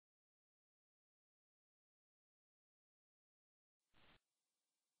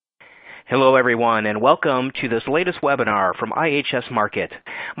Hello everyone and welcome to this latest webinar from IHS Markit.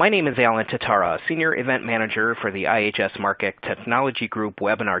 My name is Alan Tatara, Senior Event Manager for the IHS Markit Technology Group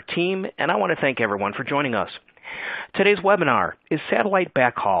webinar team, and I want to thank everyone for joining us. Today's webinar is Satellite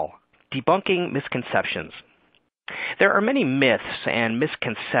Backhaul, Debunking Misconceptions. There are many myths and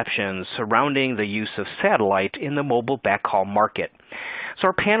misconceptions surrounding the use of satellite in the mobile backhaul market. So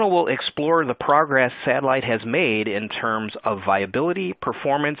our panel will explore the progress satellite has made in terms of viability,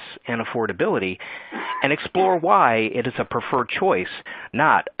 performance, and affordability, and explore why it is a preferred choice,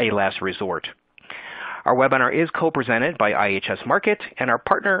 not a last resort. Our webinar is co-presented by IHS Markit and our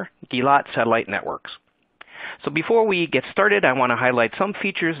partner, Gilat Satellite Networks. So before we get started, I want to highlight some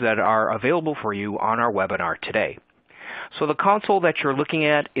features that are available for you on our webinar today. So the console that you're looking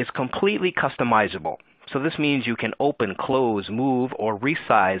at is completely customizable. So this means you can open, close, move, or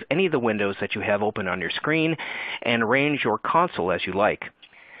resize any of the windows that you have open on your screen and arrange your console as you like.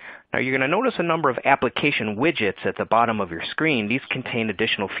 Now you're going to notice a number of application widgets at the bottom of your screen. These contain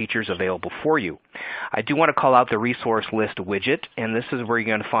additional features available for you. I do want to call out the resource list widget, and this is where you're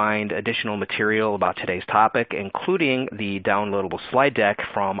going to find additional material about today's topic, including the downloadable slide deck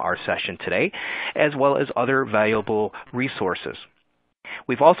from our session today, as well as other valuable resources.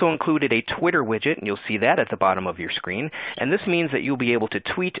 We've also included a Twitter widget, and you'll see that at the bottom of your screen, and this means that you'll be able to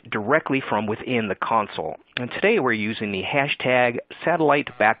tweet directly from within the console. And today we're using the hashtag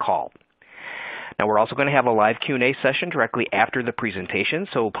satellite-backhaul. Now we're also going to have a live Q&A session directly after the presentation,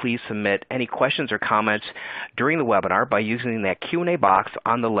 so please submit any questions or comments during the webinar by using that Q&A box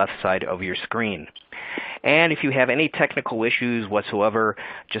on the left side of your screen. And if you have any technical issues whatsoever,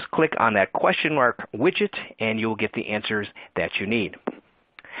 just click on that question mark widget and you'll get the answers that you need.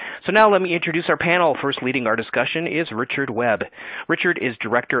 So now let me introduce our panel. First leading our discussion is Richard Webb. Richard is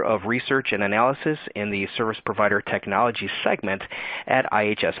Director of Research and Analysis in the Service Provider Technology segment at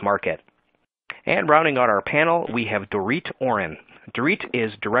IHS Markit. And rounding out our panel, we have Dorit Oren. Dorit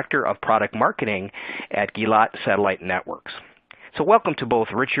is Director of Product Marketing at Gilat Satellite Networks. So welcome to both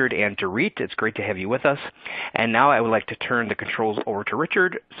Richard and Dorit. It's great to have you with us. And now I would like to turn the controls over to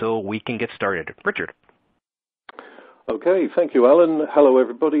Richard so we can get started. Richard. Okay, thank you, Alan. Hello,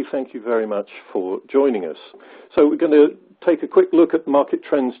 everybody. Thank you very much for joining us. So we're going to take a quick look at market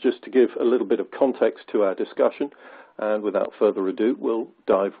trends just to give a little bit of context to our discussion. And without further ado, we'll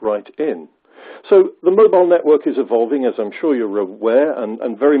dive right in. So the mobile network is evolving, as I'm sure you're aware,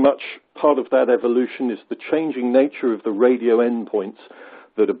 and very much part of that evolution is the changing nature of the radio endpoints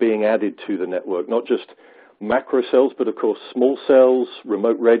that are being added to the network, not just macro cells, but of course small cells,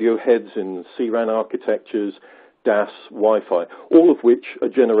 remote radio heads in CRAN architectures, DAS, Wi-Fi, all of which are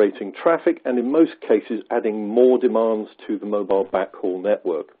generating traffic and in most cases adding more demands to the mobile backhaul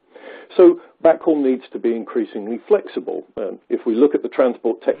network. So backhaul needs to be increasingly flexible. If we look at the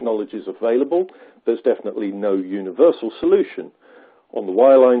transport technologies available, there's definitely no universal solution. On the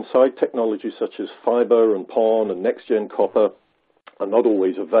wireline side, technologies such as fiber and PON and next-gen copper are not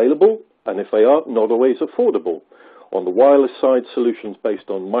always available, and if they are, not always affordable. On the wireless side, solutions based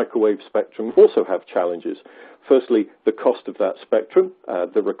on microwave spectrum also have challenges. Firstly, the cost of that spectrum,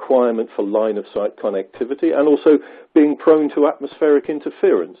 the requirement for line-of-sight connectivity, and also being prone to atmospheric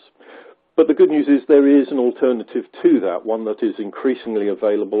interference. But the good news is there is an alternative to that, one that is increasingly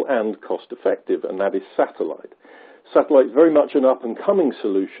available and cost-effective, and that is satellite. Satellite is very much an up-and-coming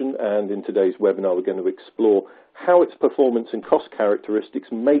solution, and in today's webinar we're going to explore how its performance and cost characteristics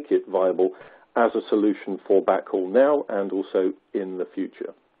make it viable as a solution for backhaul now and also in the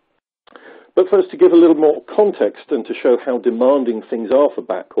future. But first, to give a little more context and to show how demanding things are for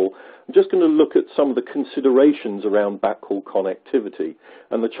backhaul, I'm just going to look at some of the considerations around backhaul connectivity.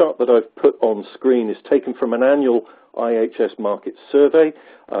 And the chart that I've put on screen is taken from an annual IHS Markit survey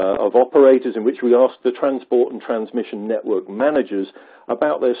of operators in which we asked the transport and transmission network managers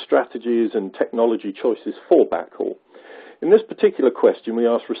about their strategies and technology choices for backhaul. In this particular question, we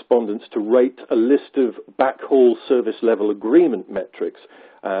asked respondents to rate a list of backhaul service level agreement metrics,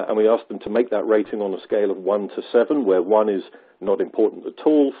 and we asked them to make that rating on a scale of 1 to 7, where 1 is not important at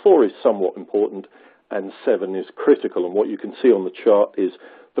all, 4 is somewhat important, and 7 is critical. And what you can see on the chart is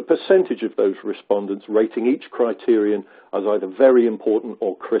the percentage of those respondents rating each criterion as either very important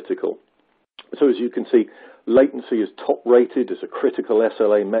or critical. So as you can see, latency is top rated as a critical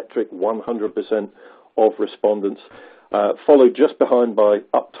SLA metric, 100% of respondents. Followed just behind by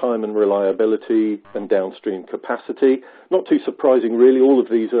uptime and reliability and downstream capacity. Not too surprising, really. All of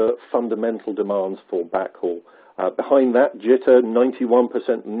these are fundamental demands for backhaul. Behind that, jitter,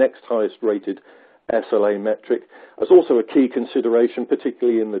 91%, next highest rated SLA metric, as also a key consideration,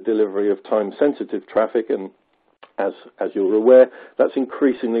 particularly in the delivery of time-sensitive traffic. And as you're aware, that's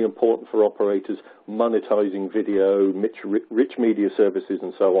increasingly important for operators monetizing video, rich media services,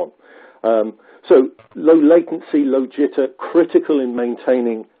 and so on. So low latency, low jitter, critical in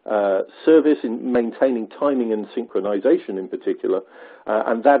maintaining service, in maintaining timing and synchronization in particular,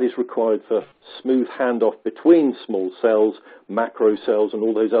 and that is required for smooth handoff between small cells, macro cells, and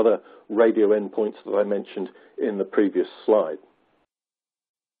all those other radio endpoints that I mentioned in the previous slide.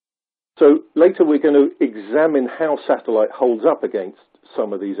 So later we're going to examine how satellite holds up against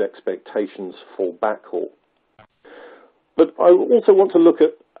some of these expectations for backhaul. But I also want to look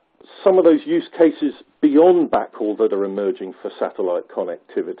at some of those use cases beyond backhaul that are emerging for satellite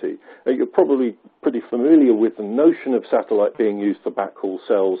connectivity. You're probably pretty familiar with the notion of satellite being used for backhaul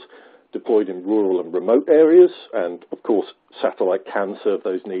cells deployed in rural and remote areas, and of course satellite can serve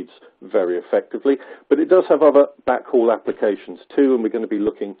those needs very effectively, but it does have other backhaul applications too, and we're going to be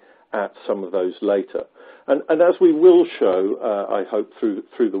looking at some of those later. And as we will show, I hope through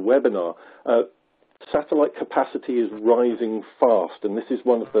the webinar, satellite capacity is rising fast, and this is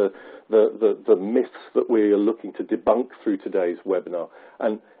one of the myths that we are looking to debunk through today's webinar.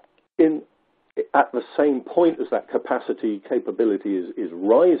 And at the same point as that capacity capability is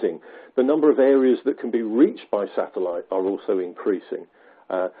rising, the number of areas that can be reached by satellite are also increasing.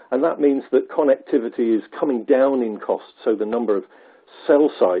 And that means that connectivity is coming down in cost, so the number of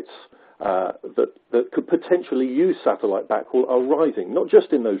cell sites that could potentially use satellite backhaul are rising, not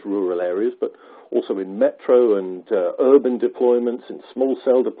just in those rural areas, but also in metro and urban deployments, in small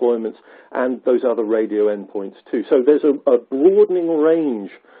cell deployments, and those other radio endpoints too. So there's a broadening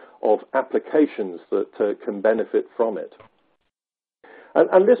range of applications that can benefit from it.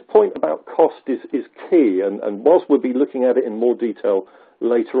 And this point about cost is key, and whilst we'll be looking at it in more detail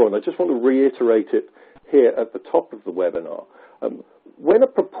later on, I just want to reiterate it here at the top of the webinar. When a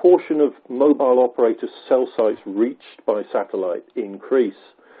proportion of mobile operator cell sites reached by satellite increase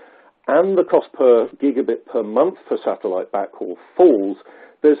and the cost per gigabit per month for satellite backhaul falls,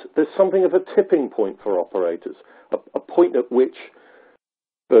 there's something of a tipping point for operators, a point at which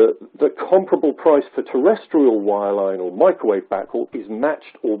the comparable price for terrestrial wireline or microwave backhaul is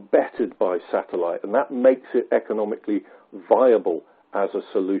matched or bettered by satellite, and that makes it economically viable as a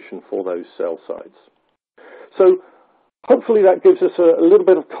solution for those cell sites. So hopefully that gives us a little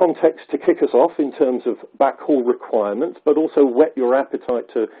bit of context to kick us off in terms of backhaul requirements, but also whet your appetite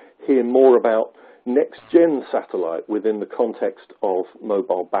to hear more about next-gen satellite within the context of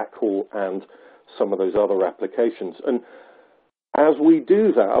mobile backhaul and some of those other applications. And as we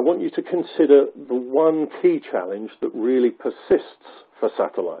do that, I want you to consider the one key challenge that really persists for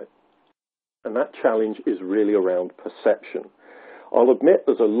satellite. And that challenge is really around perception. I'll admit,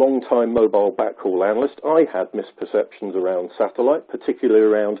 as a long-time mobile backhaul analyst, I had misperceptions around satellite, particularly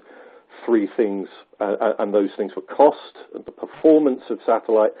around three things, and those things were cost, the performance of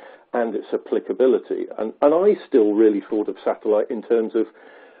satellite, and its applicability. And I still really thought of satellite in terms of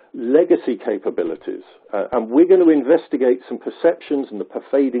legacy capabilities. And we're going to investigate some perceptions and the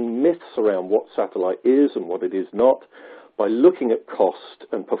pervading myths around what satellite is and what it is not, by looking at cost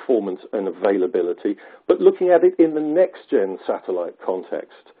and performance and availability, but looking at it in the next-gen satellite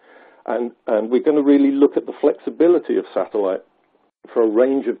context. And we're going to really look at the flexibility of satellite for a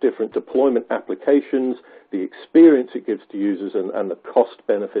range of different deployment applications, the experience it gives to users, and the cost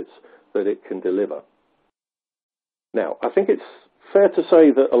benefits that it can deliver. Now, I think it's fair to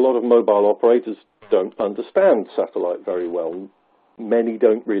say that a lot of mobile operators don't understand satellite very well. Many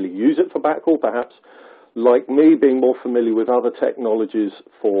don't really use it for backhaul, perhaps like me, being more familiar with other technologies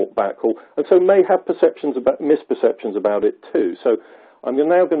for backhaul, and so may have misperceptions about it too. So I'm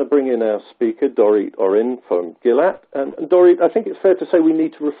now going to bring in our speaker, Dorit Orin from Gilat. And Dorit, I think it's fair to say we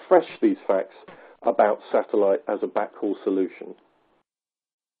need to refresh these facts about satellite as a backhaul solution.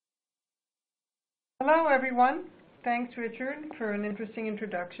 Hello, everyone. Thanks, Richard, for an interesting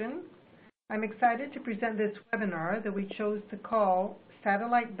introduction. I'm excited to present this webinar that we chose to call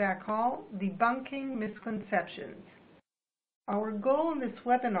Satellite Backhaul, Debunking Misconceptions. Our goal in this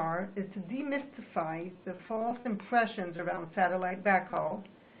webinar is to demystify the false impressions around satellite backhaul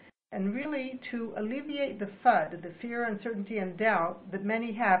and really to alleviate the FUD, the fear, uncertainty, and doubt that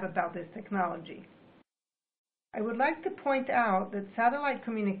many have about this technology. I would like to point out that satellite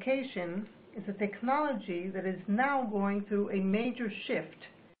communication is a technology that is now going through a major shift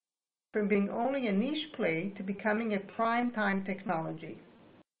from being only a niche play to becoming a prime-time technology.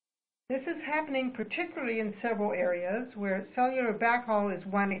 This is happening particularly in several areas where cellular backhaul is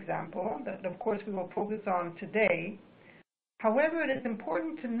one example that, of course, we will focus on today. However, it is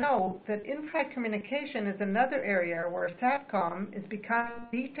important to note that in-flight communication is another area where SATCOM is becoming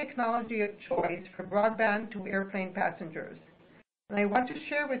the technology of choice for broadband to airplane passengers. And I want to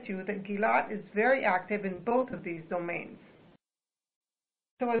share with you that Gilat is very active in both of these domains.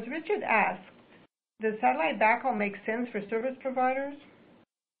 So as Richard asked, does satellite backhaul make sense for service providers?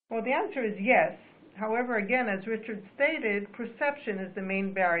 Well, the answer is yes. However, again, as Richard stated, perception is the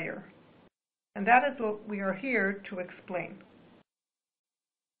main barrier. And that is what we are here to explain.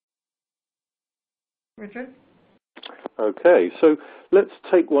 Richard? Okay, so let's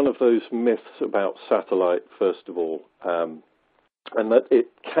take one of those myths about satellite, first of all, and that it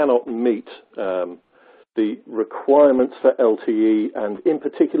cannot meet the requirements for LTE, and in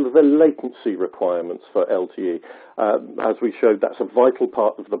particular the latency requirements for LTE. As we showed, that's a vital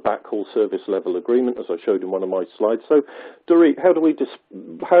part of the backhaul service level agreement, as I showed in one of my slides. So, Dorit,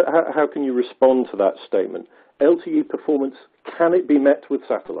 how can you respond to that statement? LTE performance, can it be met with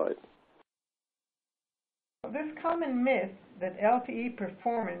satellite? This common myth that LTE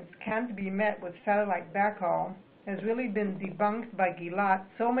performance can't be met with satellite backhaul has really been debunked by Gilat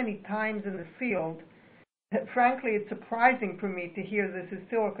so many times in the field that frankly it's surprising for me to hear this is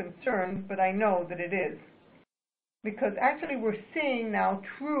still a concern, but I know that it is. Because actually we're seeing now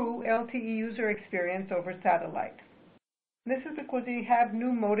true LTE user experience over satellite. This is because we have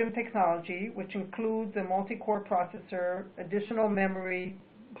new modem technology, which includes a multi-core processor, additional memory,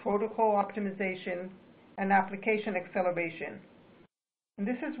 protocol optimization, and application acceleration. And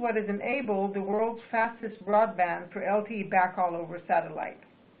this is what has enabled the world's fastest broadband for LTE backhaul over satellite.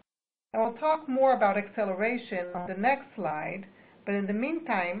 I will talk more about acceleration on the next slide, but in the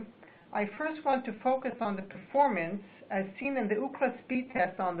meantime, I first want to focus on the performance as seen in the Ookla speed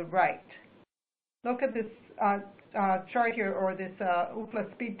test on the right. Look at this chart here, or this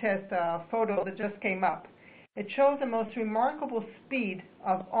Ookla speed test photo that just came up. It shows the most remarkable speed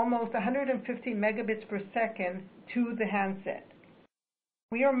of almost 150 megabits per second to the handset.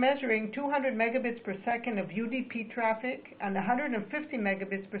 We are measuring 200 megabits per second of UDP traffic and 150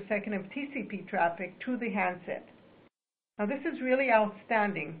 megabits per second of TCP traffic to the handset. Now this is really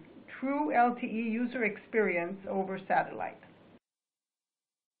outstanding, true LTE user experience over satellite.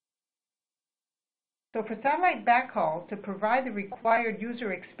 So for satellite backhaul to provide the required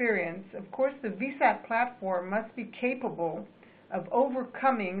user experience, of course the VSAT platform must be capable of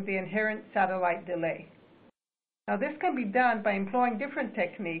overcoming the inherent satellite delay. Now this can be done by employing different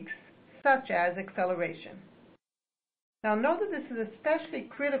techniques such as acceleration. Now note that this is especially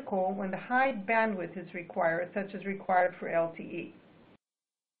critical when the high bandwidth is required, such as required for LTE.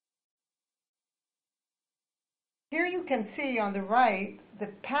 Here you can see on the right the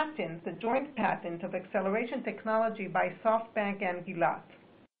patent, the joint patent of acceleration technology by SoftBank and Gilat.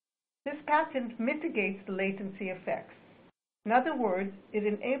 This patent mitigates the latency effects. In other words, it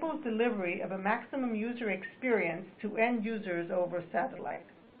enables delivery of a maximum user experience to end users over satellite.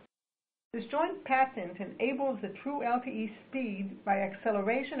 This joint patent enables the true LTE speed by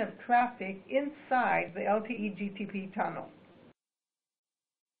acceleration of traffic inside the LTE GTP tunnel.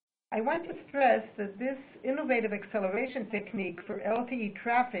 I want to stress that this innovative acceleration technique for LTE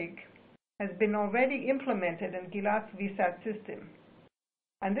traffic has been already implemented in Gilat's VSAT system.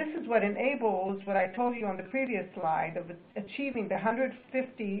 And this is what enables what I told you on the previous slide of achieving the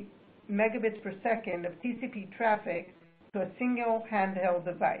 150 megabits per second of TCP traffic to a single handheld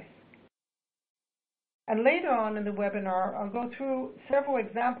device. And later on in the webinar, I'll go through several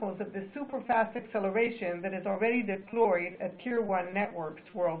examples of this super fast acceleration that is already deployed at Tier 1 networks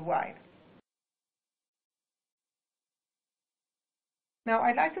worldwide. Now,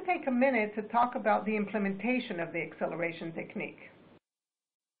 I'd like to take a minute to talk about the implementation of the acceleration technique.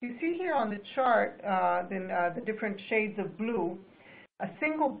 You see here on the chart, in the different shades of blue, a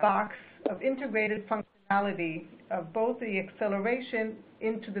single box of integrated functionality of both the acceleration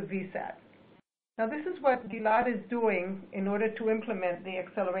into the VSAT. Now this is what Gilat is doing in order to implement the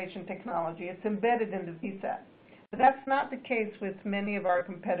acceleration technology. It's embedded in the VSAT. But that's not the case with many of our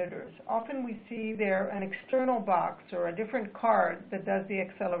competitors. Often we see there an external box or a different card that does the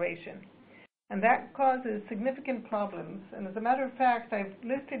acceleration. And that causes significant problems. And as a matter of fact, I've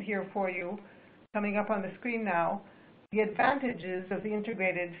listed here for you, coming up on the screen now, the advantages of the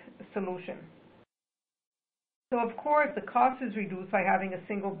integrated solution. So of course, the cost is reduced by having a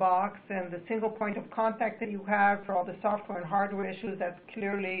single box, and the single point of contact that you have for all the software and hardware issues, that's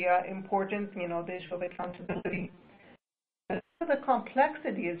clearly important, the issue of accountability. But the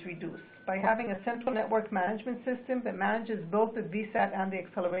complexity is reduced by having a central network management system that manages both the VSAT and the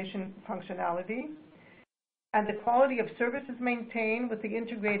acceleration functionality. And the quality of service is maintained with the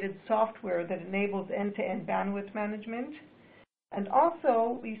integrated software that enables end-to-end bandwidth management. And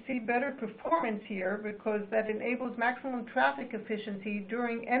also, we see better performance here because that enables maximum traffic efficiency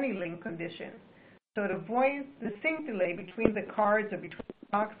during any link condition. So it avoids the sync delay between the cards or between the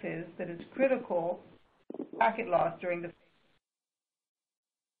boxes that is critical for packet loss during the.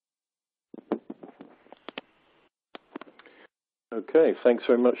 Okay, thanks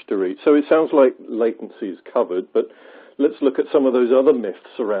very much, Dorit. So it sounds like latency is covered, but let's look at some of those other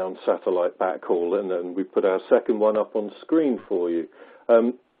myths around satellite backhaul, and then we put our second one up on screen for you.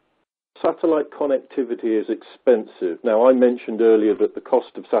 Satellite connectivity is expensive. Now, I mentioned earlier that the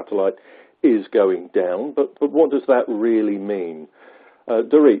cost of satellite is going down, but what does that really mean?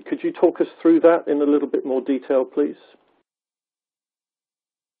 Dorit, could you talk us through that in a little bit more detail, please?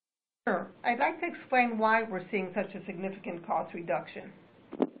 Sure. I'd like to explain why we're seeing such a significant cost reduction.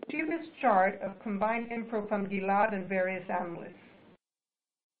 See this chart of combined info from Gilat and various analysts.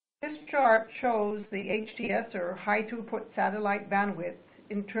 This chart shows the HTS, or high throughput satellite bandwidth,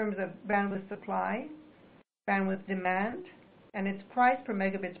 in terms of bandwidth supply, bandwidth demand, and its price per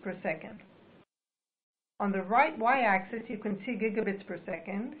megabits per second. On the right y-axis, you can see gigabits per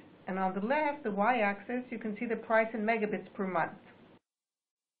second, and on the left, the y-axis, you can see the price in megabits per month.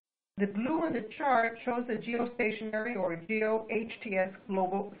 The blue in the chart shows the geostationary or geo-HTS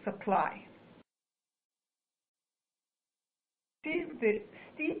global supply. See the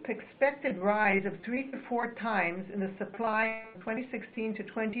steep expected rise of 3 to 4 times in the supply from 2016 to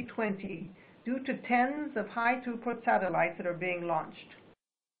 2020 due to tens of high throughput satellites that are being launched.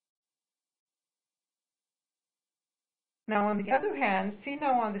 Now, on the other hand, see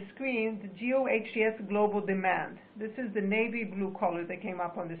now on the screen the geo-HTS global demand. This is the navy blue color that came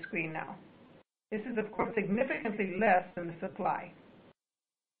up on the screen now. This is, of course, significantly less than the supply.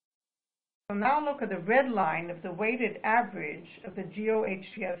 So now look at the red line of the weighted average of the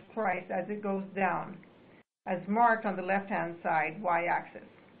geo-HTS price as it goes down, as marked on the left-hand side y-axis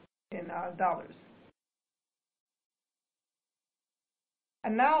in dollars.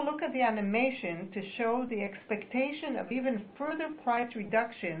 And now look at the animation to show the expectation of even further price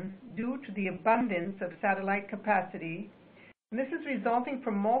reduction due to the abundance of satellite capacity. And this is resulting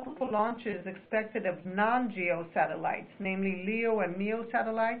from multiple launches expected of non-GEO satellites, namely LEO and MEO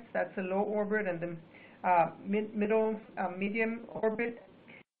satellites. That's the low orbit and the medium orbit.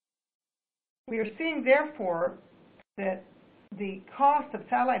 We are seeing, therefore, that the cost of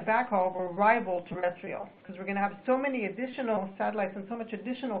satellite backhaul will rival terrestrial, because we're going to have so many additional satellites and so much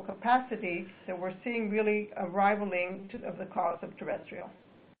additional capacity that we're seeing really a rivaling of the cost of terrestrial.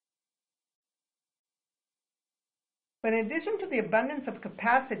 But in addition to the abundance of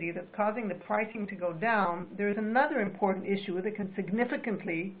capacity that's causing the pricing to go down, there is another important issue that can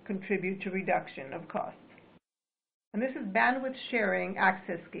significantly contribute to reduction of costs. And this is bandwidth sharing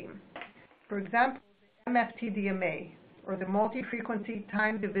access scheme. For example, the MFTDMA, or the multi-frequency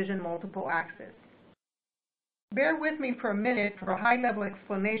time division multiple access. Bear with me for a minute for a high-level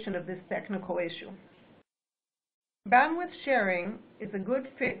explanation of this technical issue. Bandwidth sharing is a good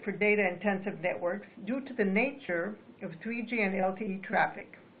fit for data-intensive networks due to the nature of 3G and LTE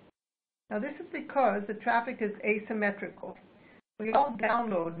traffic. Now, this is because the traffic is asymmetrical. We all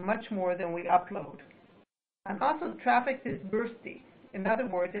download much more than we upload. And also, traffic is bursty. In other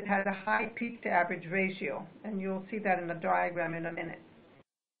words, it has a high peak-to-average ratio, and you'll see that in a diagram in a minute.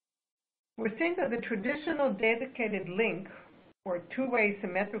 We're seeing that the traditional dedicated link, or two-way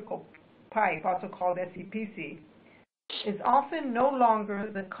symmetrical pipe, also called SEPC, is often no longer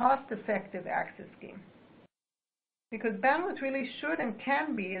the cost-effective access scheme, because bandwidth really should and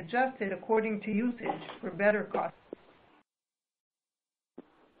can be adjusted according to usage for better cost.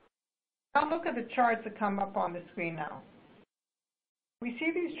 Now look at the charts that come up on the screen now. We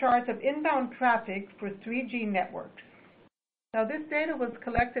see these charts of inbound traffic for 3G networks. Now, this data was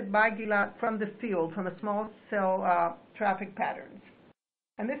collected by Gilat from the field, from the small cell traffic patterns.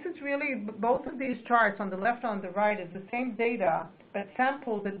 And this is really, both of these charts on the left and on the right is the same data, but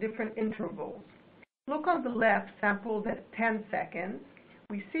sampled at different intervals. Look on the left, sampled at 10 seconds.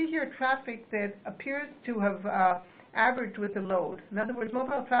 We see here traffic that appears to have averaged with the load. In other words,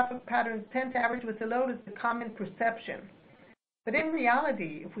 mobile traffic patterns tend to average with the load as the common perception. But in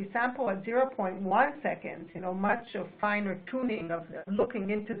reality, if we sample at 0.1 seconds, much of finer tuning of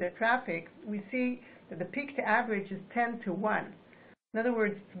looking into the traffic, we see that the peak to average is 10 to 1. In other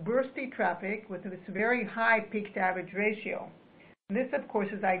words, it's bursty traffic with this very high peak to average ratio. And this, of course,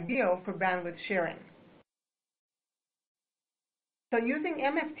 is ideal for bandwidth sharing. So using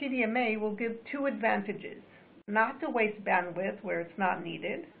MFTDMA will give two advantages: not to waste bandwidth where it's not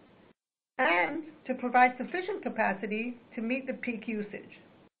needed, and to provide sufficient capacity to meet the peak usage.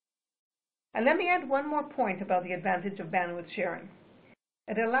 And let me add one more point about the advantage of bandwidth sharing.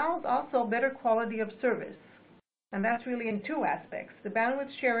 It allows also better quality of service, and that's really in two aspects. The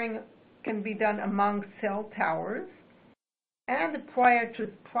bandwidth sharing can be done among cell towers, and the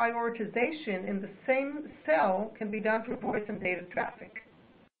prioritization in the same cell can be done for voice and data traffic.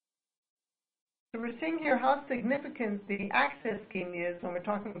 So we're seeing here how significant the access scheme is when we're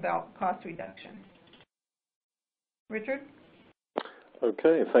talking about cost reduction. Richard?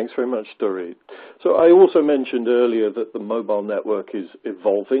 Okay, thanks very much, Dorit. So I also mentioned earlier that the mobile network is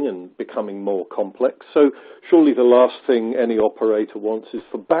evolving and becoming more complex. So surely the last thing any operator wants is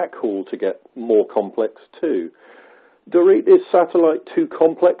for backhaul to get more complex too. Dorit, is satellite too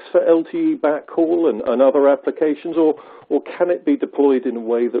complex for LTE backhaul and other applications, or can it be deployed in a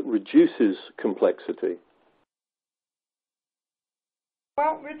way that reduces complexity?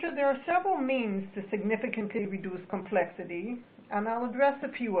 Well, Richard, there are several means to significantly reduce complexity, and I'll address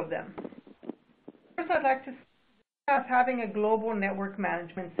a few of them. First, I'd like to discuss having a global network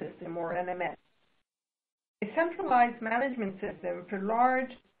management system, or NMS. A centralized management system for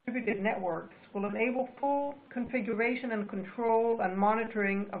large distributed networks will enable full configuration and control and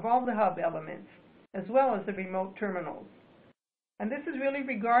monitoring of all the hub elements, as well as the remote terminals. And this is really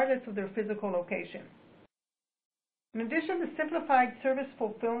regardless of their physical location. In addition to simplified service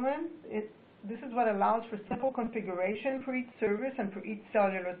fulfillment, this is what allows for simple configuration for each service and for each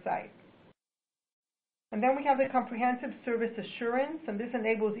cellular site. And then we have the comprehensive service assurance, and this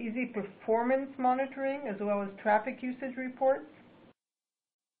enables easy performance monitoring as well as traffic usage reports.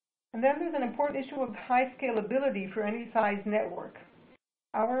 And then there's an important issue of high scalability for any size network.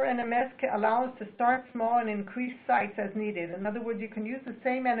 Our NMS allows to start small and increase sites as needed. In other words, you can use the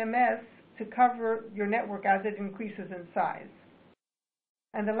same NMS to cover your network as it increases in size.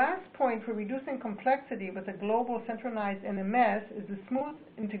 And the last point for reducing complexity with a global centralized NMS is the smooth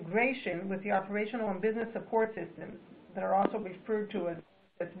integration with the operational and business support systems that are also referred to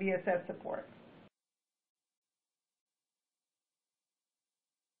as BSS support.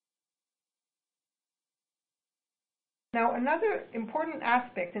 Now, another important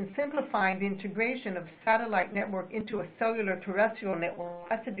aspect in simplifying the integration of satellite network into a cellular terrestrial network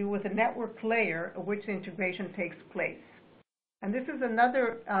has to do with the network layer of which the integration takes place. And this is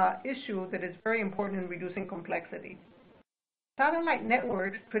another issue that is very important in reducing complexity. Satellite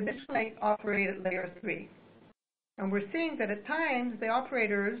networks traditionally operate at layer 3. And we're seeing that at times the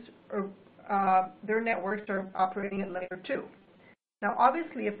operators, their networks are operating at layer 2. Now,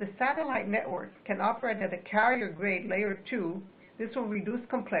 obviously, if the satellite network can operate at a carrier-grade layer 2, this will reduce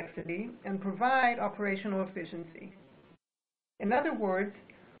complexity and provide operational efficiency. In other words,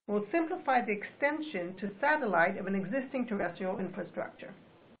 we'll simplify the extension to satellite of an existing terrestrial infrastructure.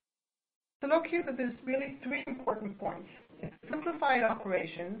 So look here that there's really three important points. Simplified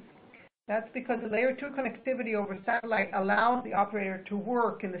operations. That's because the layer 2 connectivity over satellite allows the operator to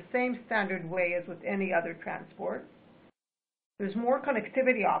work in the same standard way as with any other transport. There's more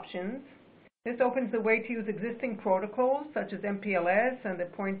connectivity options. This opens the way to use existing protocols such as MPLS and the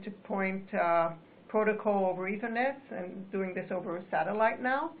point-to-point protocol over Ethernet, and doing this over satellite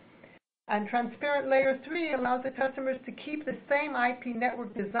now. And transparent layer 3 allows the customers to keep the same IP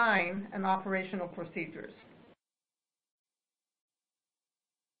network design and operational procedures.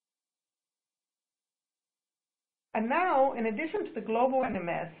 And now, in addition to the global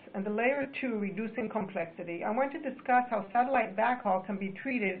NMS and the layer 2 reducing complexity, I want to discuss how satellite backhaul can be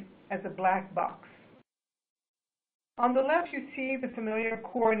treated as a black box. On the left, you see the familiar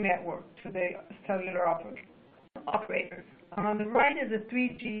core network to the cellular operators. And on the right is the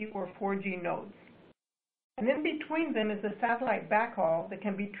 3G or 4G nodes. And in between them is the satellite backhaul that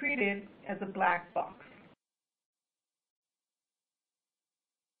can be treated as a black box.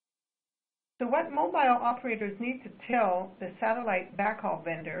 So what mobile operators need to tell the satellite backhaul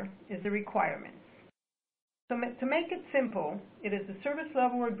vendor is the requirements. So to make it simple, it is the service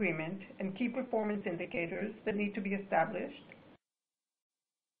level agreement and key performance indicators that need to be established.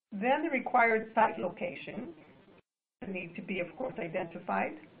 Then the required site locations that need to be, of course,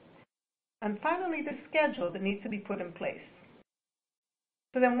 identified. And finally, the schedule that needs to be put in place.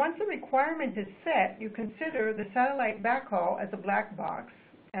 So then once the requirement is set, you consider the satellite backhaul as a black box,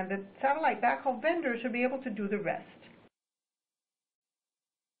 and the satellite backhaul vendor should be able to do the rest.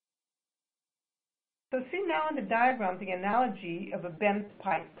 So see now in the diagram the analogy of a bent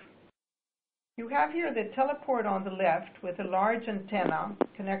pipe. You have here the teleport on the left with a large antenna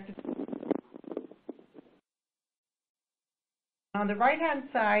connected. On the right-hand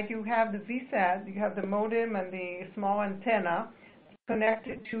side, you have the VSAT, you have the modem and the small antenna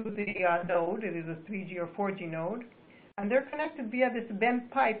connected to the node. It is a 3G or 4G node. And they're connected via this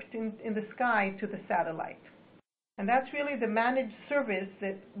bent pipe in the sky to the satellite. And that's really the managed service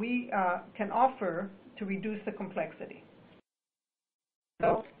that we can offer to reduce the complexity.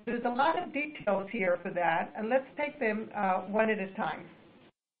 So there's a lot of details here for that, and let's take them one at a time.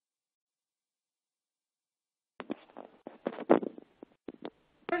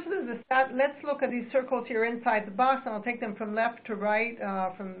 First, let's look at these circles here inside the box, and I'll take them from left to right,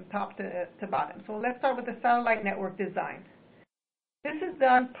 from top to bottom. So let's start with the satellite network design. This is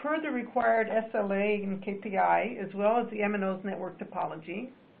done per the required SLA and KPI, as well as the MNO's network topology.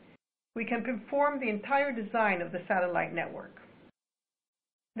 We can perform the entire design of the satellite network.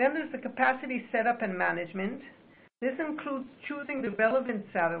 Then there's the capacity setup and management. This includes choosing the relevant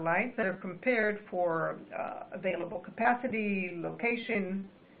satellites that are compared for available capacity, location,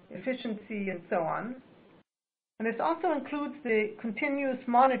 efficiency, and so on. And this also includes the continuous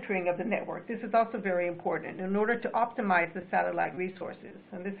monitoring of the network. This is also very important in order to optimize the satellite resources,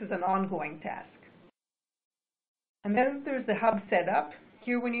 and this is an ongoing task. And then there's the hub setup.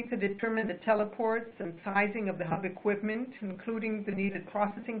 Here we need to determine the teleports and sizing of the hub equipment, including the needed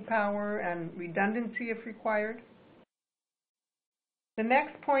processing power and redundancy if required. The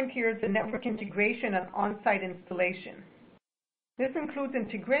next point here is the network integration and on-site installation. This includes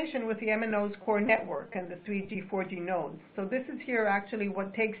integration with the MNO's core network and the 3G, 4G nodes. So this is here actually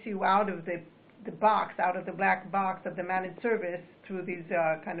what takes you out of the box, out of the black box of the managed service through these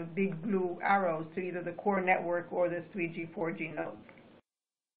kind of big blue arrows to either the core network or the 3G, 4G nodes.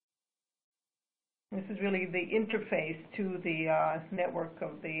 This is really the interface to the network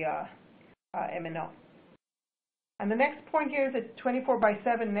of the MNO. And the next point here is a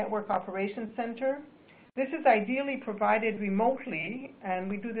 24/7 network operations center. This is ideally provided remotely, and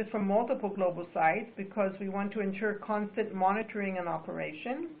we do this from multiple global sites because we want to ensure constant monitoring and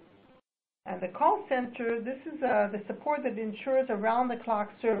operation. And the call center, this is the support that ensures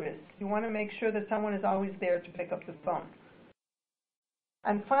around-the-clock service. You want to make sure that someone is always there to pick up the phone.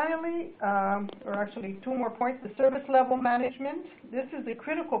 And finally, or actually two more points, the service level management. This is a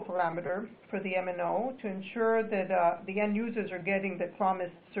critical parameter for the MNO to ensure that the end users are getting the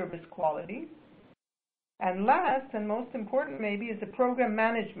promised service quality. And last, and most important maybe, is the program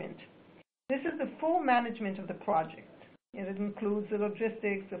management. This is the full management of the project. And it includes the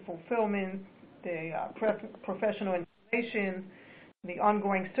logistics, the fulfillment, the professional installation, the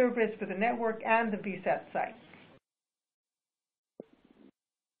ongoing service for the network, and the VSAT sites.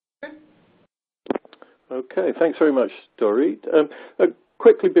 Okay, thanks very much, Dorit.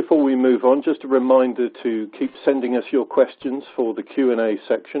 Quickly before we move on, just a reminder to keep sending us your questions for the Q&A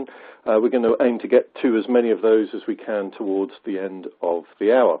section. We're going to aim to get to as many of those as we can towards the end of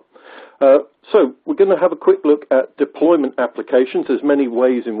the hour. So we're going to have a quick look at deployment applications. There's many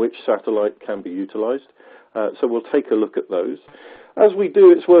ways in which satellite can be utilized, so we'll take a look at those. As we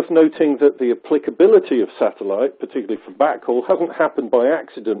do, it's worth noting that the applicability of satellite, particularly for backhaul, hasn't happened by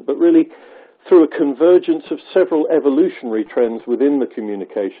accident, but really through a convergence of several evolutionary trends within the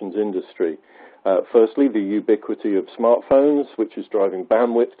communications industry. Firstly, the ubiquity of smartphones, which is driving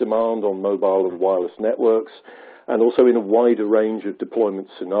bandwidth demand on mobile and wireless networks, and also in a wider range of deployment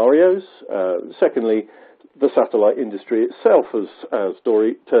scenarios. Secondly, the satellite industry itself, as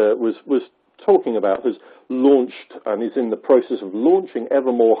Dorit was talking about, has launched and is in the process of launching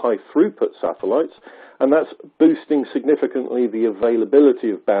ever more high-throughput satellites, and that's boosting significantly the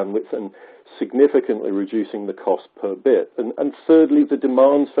availability of bandwidth and significantly reducing the cost per bit. And thirdly, the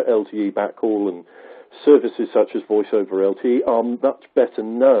demands for LTE backhaul and services such as voice over LTE are much better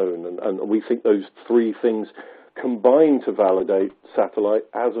known, and we think those three things combine to validate satellite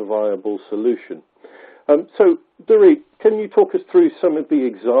as a viable solution. So, Dorit, can you talk us through some of the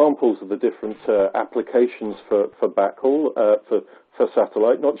examples of the different applications for backhaul, for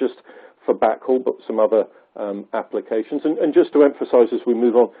satellite, not just for backhaul, but some other applications? And just to emphasize as we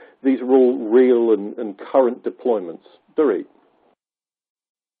move on, these are all real and current deployments. Dorit.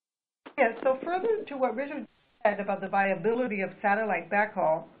 Yeah, so further to what Richard said about the viability of satellite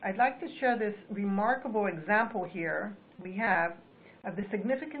backhaul, I'd like to share this remarkable example here we have of the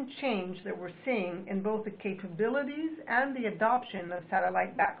significant change that we're seeing in both the capabilities and the adoption of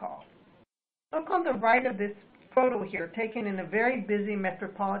satellite backhaul. Look on the right of this photo here, taken in a very busy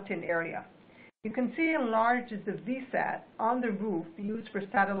metropolitan area. You can see enlarged is the VSAT on the roof used for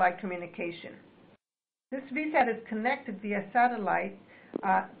satellite communication. This VSAT is connected via satellite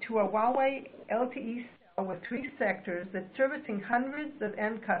to a Huawei LTE cell with 3 sectors that's servicing hundreds of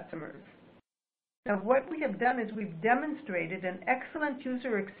end customers. Now, what we have done is we've demonstrated an excellent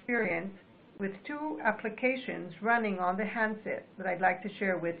user experience with 2 applications running on the handset that I'd like to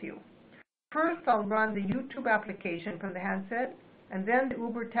share with you. First, I'll run the YouTube application from the handset, and then the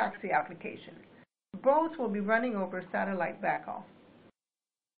Uber taxi application. Both will be running over satellite backhaul.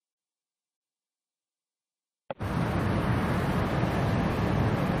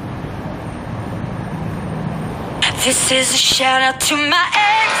 This is a shout out to my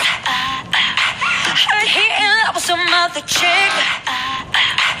ex. Heard he in love with some other chick.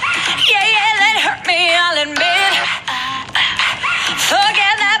 Yeah, that hurt me, I'll admit.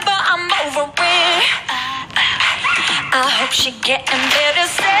 Forget that, but I'm over it. I hope she getting better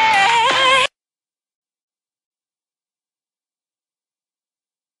sex.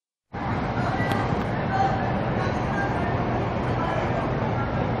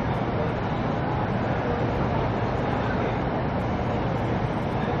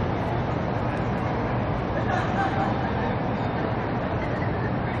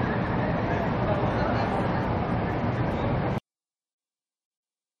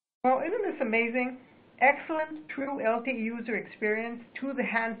 Well, isn't this amazing? Excellent, true LTE user experience to the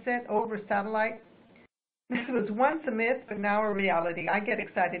handset over satellite. This was once a myth, but now a reality. I get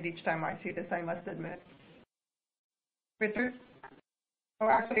excited each time I see this, I must admit. Richard? Oh,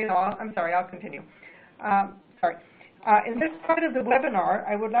 actually, no, I'm sorry, I'll continue. In this part of the webinar,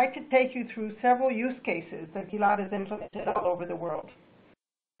 I would like to take you through several use cases that Gilat has implemented all over the world.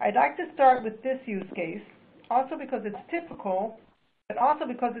 I'd like to start with this use case, also because it's typical, but also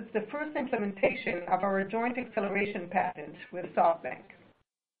because it's the first implementation of our joint acceleration patent with SoftBank.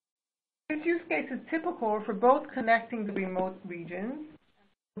 This use case is typical for both connecting the remote regions and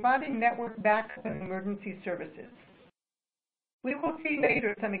providing network backup and emergency services. We will see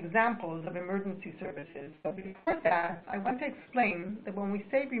later some examples of emergency services, but before that, I want to explain that when we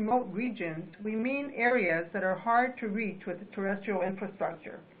say remote regions, we mean areas that are hard to reach with the terrestrial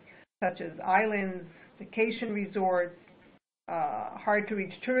infrastructure, such as islands, vacation resorts, hard to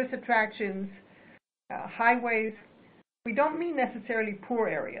reach tourist attractions, highways. We don't mean necessarily poor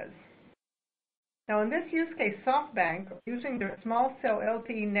areas. Now in this use case, SoftBank are using their small cell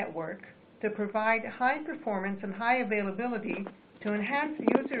LTE network to provide high performance and high availability to enhance the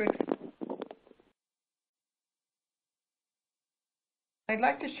user experience. I'd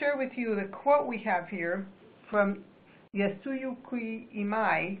like to share with you the quote we have here from Yasuyuki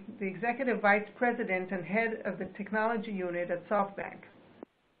Imai, the Executive Vice President and Head of the Technology Unit at SoftBank.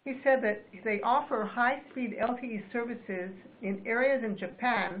 He said that they offer high-speed LTE services in areas in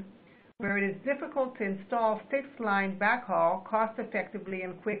Japan where it is difficult to install fixed-line backhaul cost-effectively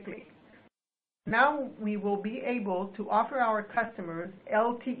and quickly. Now we will be able to offer our customers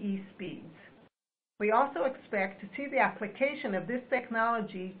LTE speeds. We also expect to see the application of this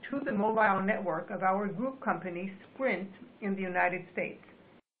technology to the mobile network of our group company, Sprint, in the United States.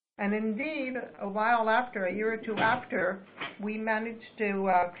 And indeed, a while after, a year or two after, we managed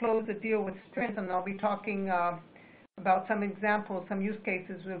to close a deal with Sprint, and I'll be talking about some examples, some use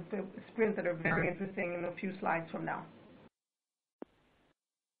cases with Sprint that are very interesting in a few slides from now.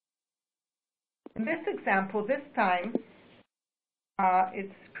 In this example, this time,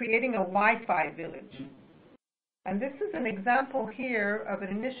 it's creating a Wi-Fi village. And this is an example here of an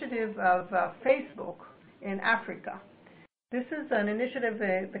initiative of Facebook in Africa. This is an initiative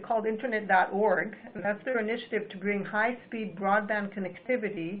they called internet.org, and that's their initiative to bring high-speed broadband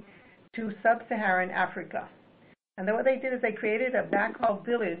connectivity to sub-Saharan Africa. And then what they did is they created a backhaul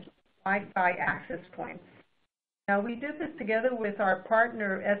village Wi-Fi access points. Now, we did this together with our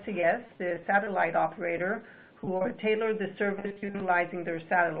partner SES, the satellite operator, who tailored the service utilizing their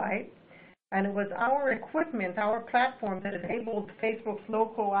satellite. And it was our equipment, our platform, that enabled Facebook's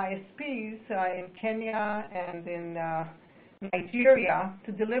local ISPs in Kenya and in Nigeria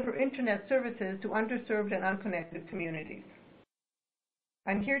to deliver internet services to underserved and unconnected communities.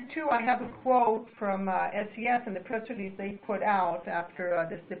 And here, too, I have a quote from SES in the press release they put out after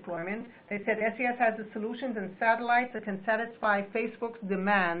this deployment. They said, SES has the solutions and satellites that can satisfy Facebook's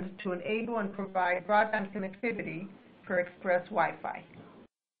demand to enable and provide broadband connectivity for express Wi-Fi.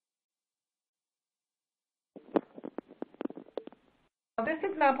 Now, this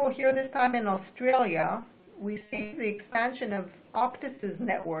example here, this time in Australia, we see the expansion of Optus's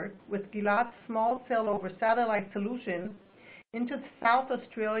network with Gilat's small cell over satellite solution into South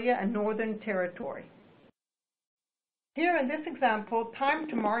Australia and Northern Territory. Here in this example, time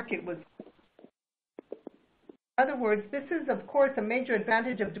to market was, in other words, this is of course a major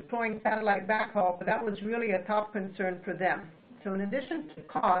advantage of deploying satellite backhaul, but that was really a top concern for them. So in addition to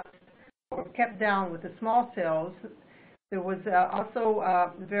cost, were kept down with the small cells, there was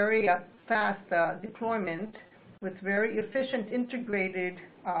also very fast deployment with very efficient integrated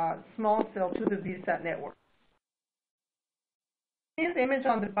small cell to the VSAT network. This image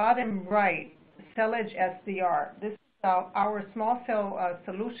on the bottom right, Cellage SDR. This is our small cell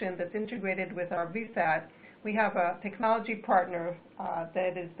solution that's integrated with our VSAT. We have a technology partner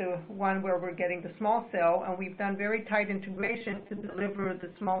that is the one where we're getting the small cell, and we've done very tight integration to deliver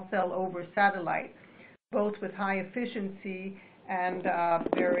the small cell over satellite, both with high efficiency and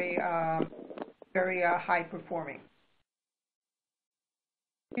very high performing.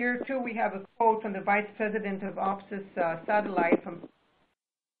 Here too we have a quote from the Vice President of Office Satellite.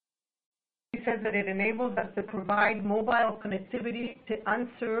 He says that it enables us to provide mobile connectivity to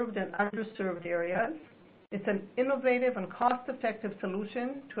unserved and underserved areas. It's an innovative and cost-effective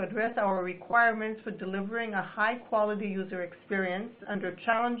solution to address our requirements for delivering a high-quality user experience under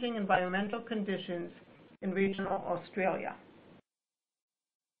challenging environmental conditions in regional Australia.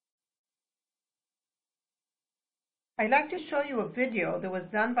 I'd like to show you a video that was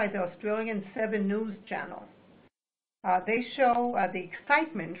done by the Australian 7 News channel. They show the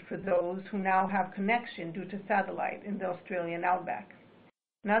excitement for those who now have connection due to satellite in the Australian outback.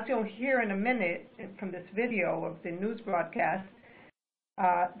 And as you'll hear in a minute from this video of the news broadcast,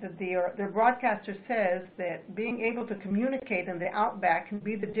 that their broadcaster says that being able to communicate in the outback can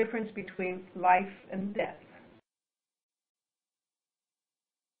be the difference between life and death.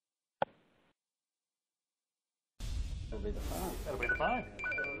 That'll be the phone.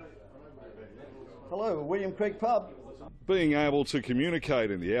 Hello, William Creek Pub. Being able to communicate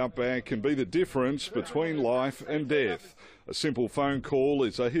in the outback can be the difference between life and death. A simple phone call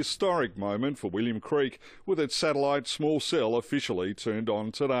is a historic moment for William Creek, with its satellite small cell officially turned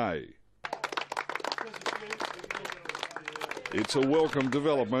on today. It's a welcome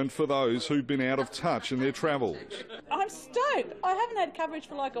development for those who've been out of touch in their travels. I'm stoked. I haven't had coverage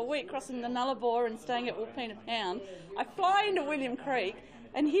for like a week, crossing the Nullarbor and staying at Wilpena Pound. I fly into William Creek,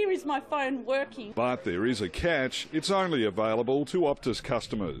 and here is my phone working. But there is a catch. It's only available to Optus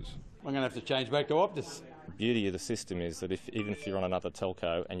customers. I'm going to have to change back to Optus. The beauty of the system is that even if you're on another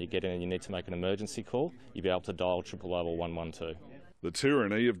telco and you get in and you need to make an emergency call, you'll be able to dial 000 or 112. The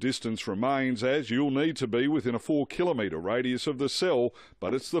tyranny of distance remains, as you'll need to be within a 4-kilometre radius of the cell,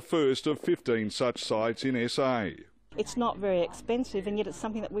 but it's the first of 15 such sites in SA. It's not very expensive, and yet it's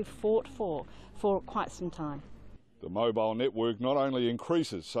something that we've fought for quite some time. The mobile network not only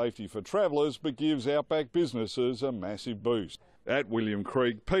increases safety for travellers, but gives outback businesses a massive boost. At William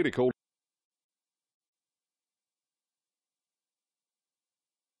Creek, Peter called.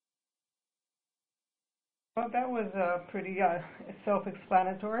 Well, that was pretty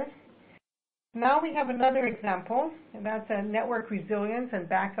self-explanatory. Now we have another example, and that's a network resilience and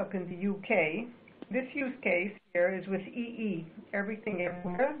backup in the UK. This use case here is with EE, Everything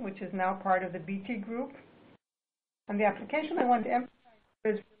Everywhere, which is now part of the BT Group. And the application I want to emphasize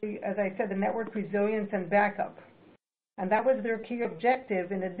is, as I said, the network resilience and backup. And that was their key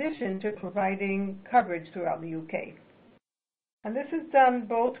objective, in addition to providing coverage throughout the UK. And this is done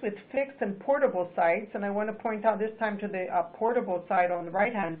both with fixed and portable sites, and I want to point out this time to the portable side on the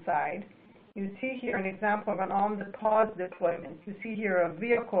right-hand side. You see here an example of an on-the-pause deployment. You see here a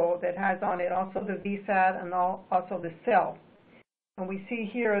vehicle that has on it also the VSAT and also the cell. And we see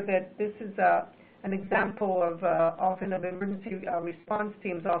here that this is an example of often of emergency response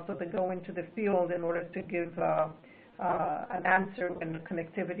teams also that go into the field in order to give an answer when the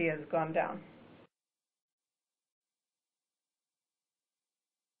connectivity has gone down.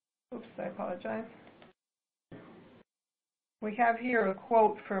 Oops, I apologize. We have here a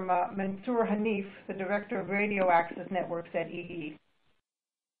quote from Mansour Hanif, the Director of Radio Access Networks at EE.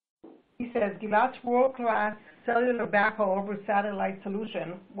 He says, Gilat's world-class cellular backhaul over satellite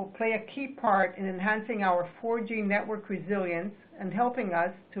solution will play a key part in enhancing our 4G network resilience and helping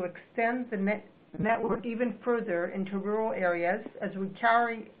us to extend the network even further into rural areas as we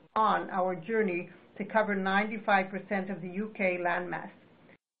carry on our journey to cover 95% of the UK landmass.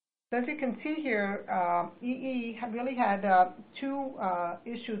 So as you can see here, EE really had two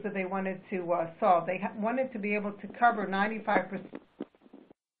issues that they wanted to solve. They wanted to be able to cover 95%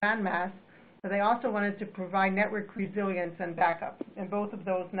 landmass, but they also wanted to provide network resilience and backup. And both of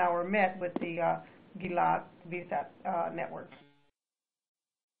those now are met with the Gilat VSAT network.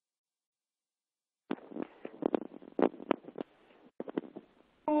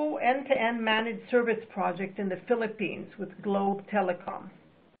 Full end-to-end managed service project in the Philippines with Globe Telecom.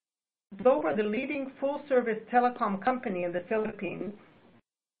 Globe are the leading full-service telecom company in the Philippines.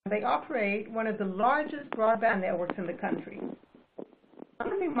 They operate one of the largest broadband networks in the country. I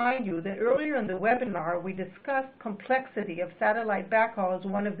want to remind you that earlier in the webinar, we discussed complexity of satellite backhaul as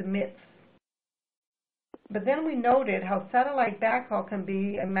one of the myths. But then we noted how satellite backhaul can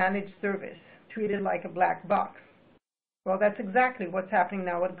be a managed service, treated like a black box. Well, that's exactly what's happening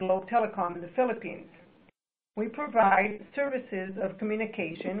now at Globe Telecom in the Philippines. We provide services of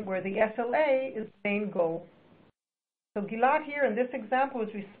communication where the SLA is the main goal. So Gilat here in this example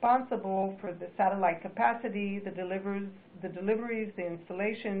is responsible for the satellite capacity, the deliveries, the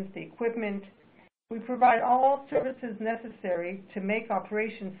installations, the equipment. We provide all services necessary to make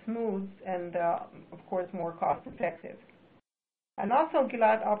operations smooth and, of course, more cost-effective. And also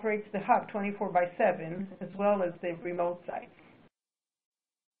Gilat operates the hub 24/7 as well as the remote sites.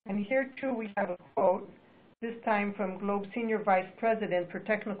 And here too we have a quote, this time from Globe Senior Vice President for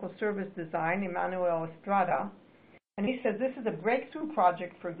Technical Service Design, Emmanuel Estrada. And he says, this is a breakthrough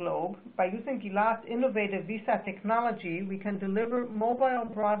project for Globe. By using Gilat's innovative VSAT technology, we can deliver mobile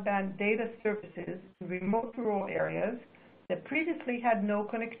broadband data services in remote rural areas that previously had no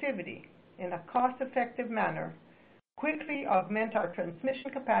connectivity in a cost-effective manner, quickly augment our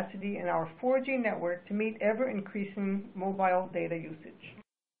transmission capacity in our 4G network to meet ever-increasing mobile data usage.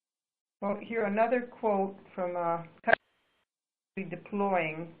 Well, here another quote from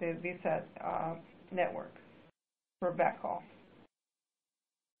deploying the VSAT network for backhaul.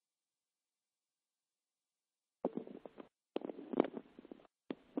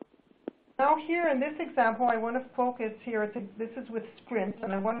 Now here in this example, I want to focus here, this is with Sprint,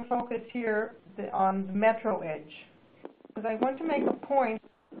 and I want to focus here on the metro edge. Because I want to make a point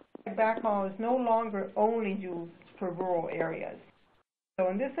that backhaul is no longer only used for rural areas. So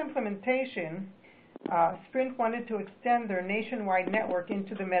in this implementation, Sprint wanted to extend their nationwide network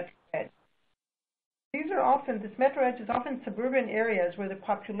into the metro edge. This metro edge is often suburban areas where the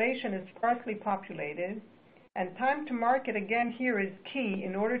population is sparsely populated, and time to market again here is key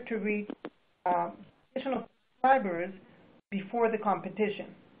in order to reach additional subscribers before the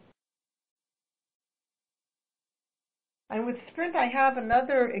competition. And with Sprint, I have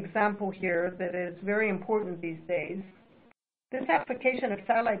another example here that is very important these days. This application of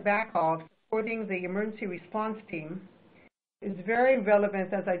satellite backhaul supporting the emergency response team is very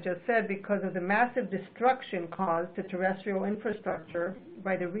relevant, as I just said, because of the massive destruction caused to terrestrial infrastructure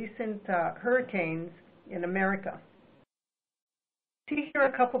by the recent hurricanes in America. See here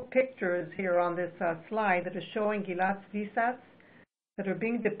a couple pictures here on this slide that are showing Gilat's VSATs that are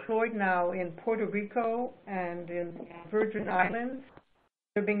being deployed now in Puerto Rico and in Virgin Islands.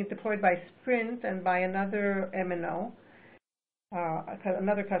 They're being deployed by Sprint and by another MNO,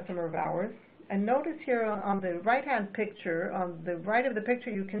 another customer of ours. And notice here on the right-hand picture, on the right of the picture,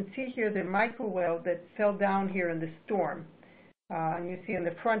 you can see here the microwave that fell down here in the storm. And you see in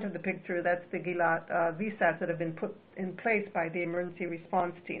the front of the picture, that's the Gilat VSATs that have been put in place by the emergency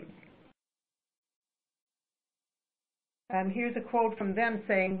response teams. And here's a quote from them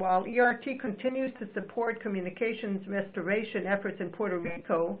saying, while ERT continues to support communications restoration efforts in Puerto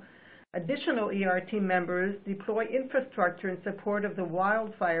Rico, additional ERT members deploy infrastructure in support of the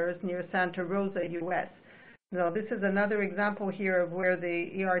wildfires near Santa Rosa, U.S. Now, this is another example here of where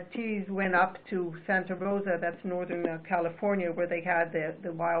the ERTs went up to Santa Rosa, that's northern California, where they had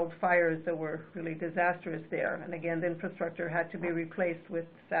the wildfires that were really disastrous there. And again, the infrastructure had to be replaced with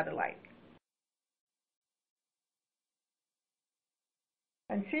satellite.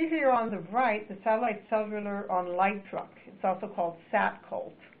 And see here on the right, the satellite cellular on light truck. It's also called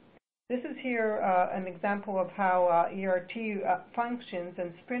SatCult. This is here an example of how ERT functions,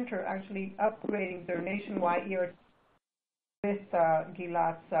 and Sprint are actually upgrading their nationwide ERT with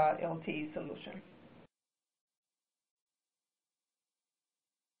Gilat's LTE solution.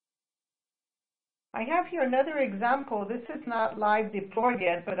 I have here another example. This is not live deployed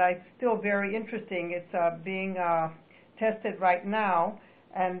yet, but it's still very interesting. It's being tested right now.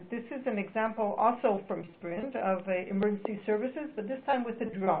 And this is an example also from Sprint of emergency services, but this time with a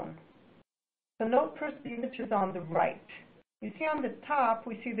drone. So note first the images on the right. You see on the top,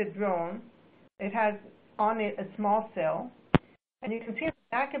 we see the drone. It has on it a small cell. And you can see at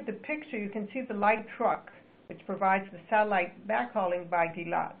the back of the picture, you can see the light truck, which provides the satellite backhauling by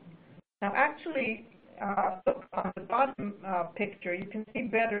Gilat. Now actually, look on the bottom picture, you can see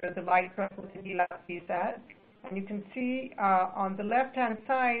better the light truck with the Gilat VSAT. And you can see on the left-hand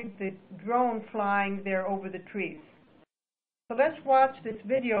side the drone flying there over the trees. So let's watch this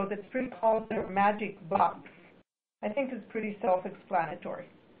video that Sprint calls their magic box. I think it's pretty self-explanatory.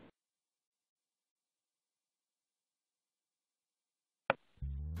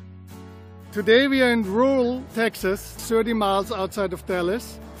 Today we are in rural Texas, 30 miles outside of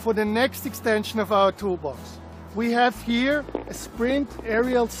Dallas, for the next extension of our toolbox. We have here a Sprint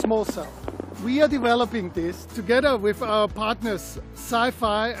aerial small cell. We are developing this together with our partners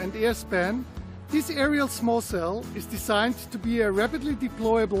Sci-Fi and Airspan. This aerial small cell is designed to be a rapidly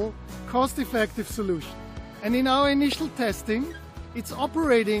deployable, cost-effective solution. And in our initial testing, it's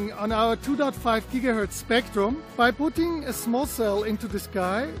operating on our 2.5 gigahertz spectrum. By putting a small cell into the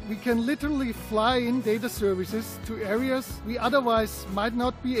sky, we can literally fly in data services to areas we otherwise might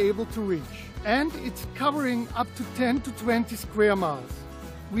not be able to reach. And it's covering up to 10 to 20 square miles.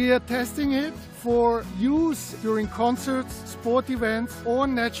 We are testing it for use during concerts, sport events, or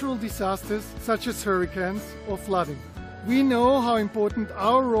natural disasters such as hurricanes or flooding. We know how important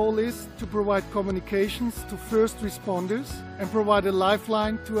our role is to provide communications to first responders and provide a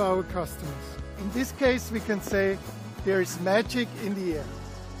lifeline to our customers. In this case, we can say there is magic in the air.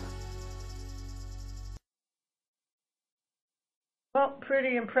 Well,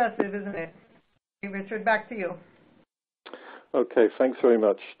 pretty impressive, isn't it? Richard, back to you. Okay, thanks very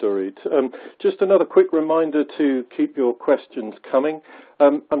much, Dorit. Just another quick reminder to keep your questions coming.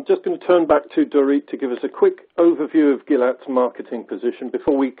 I'm just going to turn back to Dorit to give us a quick overview of Gilat's marketing position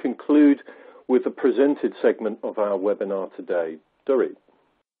before we conclude with the presented segment of our webinar today. Dorit.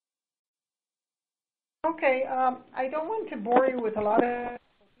 Okay, I don't want to bore you with a lot of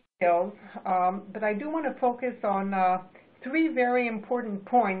details, but I do want to focus on three very important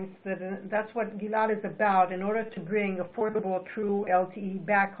points. That's what Gilat is about in order to bring affordable, true LTE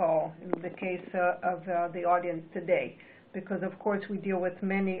backhaul in the case of the audience today, because of course we deal with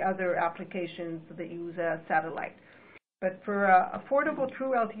many other applications that use satellite. But for affordable,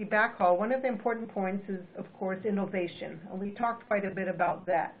 true LTE backhaul, one of the important points is, of course, innovation, and we talked quite a bit about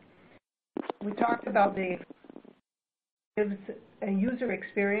that. We talked about the a user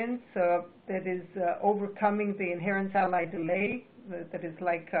experience that is overcoming the inherent satellite delay that is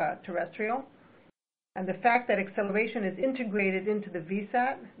like terrestrial. And the fact that acceleration is integrated into the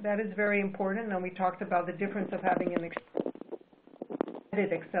VSAT, that is very important. And we talked about the difference of having an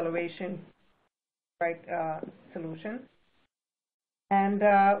extended acceleration solution. And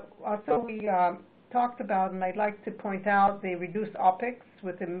also we talked about, and I'd like to point out, the reduced OPEX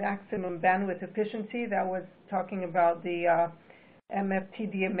with the maximum bandwidth efficiency. That was talking about the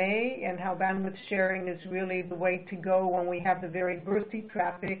MFTDMA and how bandwidth sharing is really the way to go when we have the very bursty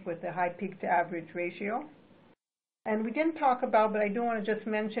traffic with the high peak to average ratio. And we didn't talk about, but I do want to just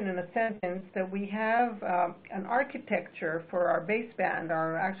mention in a sentence that we have an architecture for our baseband.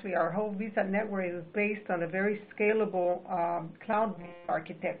 Our whole VSAT network is based on a very scalable cloud-based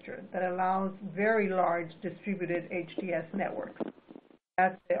architecture that allows very large distributed HTS networks.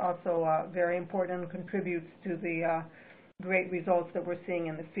 That's also very important and contributes to the great results that we're seeing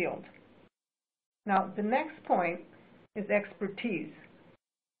in the field. Now, the next point is expertise.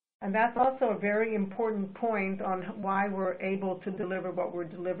 And that's also a very important point on why we're able to deliver what we're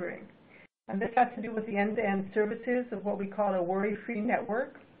delivering. And this has to do with the end-to-end services of what we call a worry-free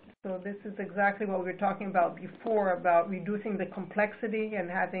network. So this is exactly what we were talking about before, about reducing the complexity and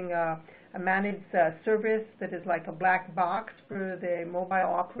having a managed service that is like a black box for the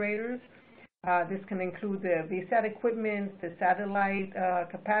mobile operators. This can include the VSAT equipment, the satellite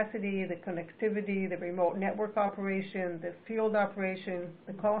capacity, the connectivity, the remote network operation, the field operation,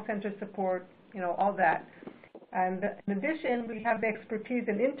 the call center support, all that. And in addition, we have the expertise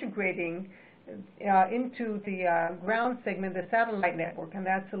in integrating into the ground segment, the satellite network, and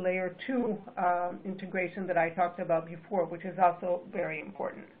that's a layer 2 integration that I talked about before, which is also very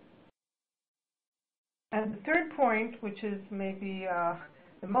important. And the third point, which is maybe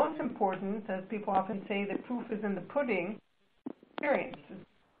the most important, as people often say, the proof is in the pudding, experience.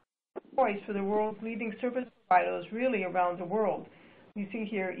 Voice for the world's leading service providers really around the world. You see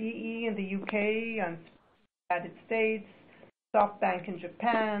here EE in the UK, and United States, SoftBank in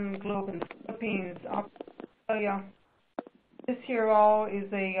Japan, Globe in the Philippines, Australia. This here all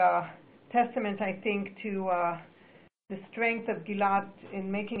is a testament, I think, to the strength of Gilat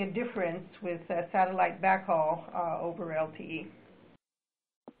in making a difference with satellite backhaul over LTE.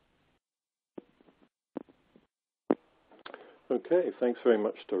 Okay, thanks very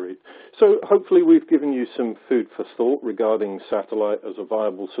much, Dorit. So hopefully we've given you some food for thought regarding satellite as a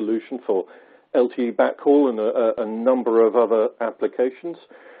viable solution for LTE backhaul and a number of other applications.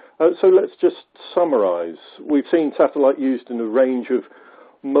 So let's just summarize. We've seen satellite used in a range of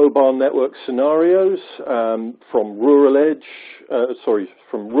mobile network scenarios, from rural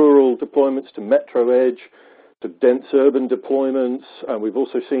deployments to metro edge to dense urban deployments. We've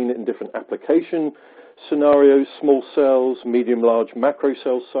also seen it in different application scenarios, small cells, medium, large macro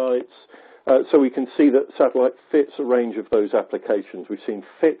cell sites. So we can see that satellite fits a range of those applications. We've seen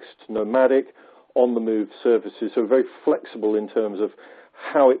fixed, nomadic, on-the-move services, so very flexible in terms of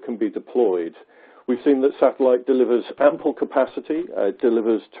how it can be deployed. We've seen that satellite delivers ample capacity,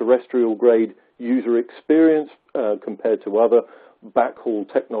 delivers terrestrial-grade user experience compared to other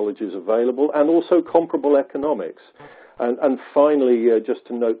backhaul technologies available and also comparable economics. And finally, just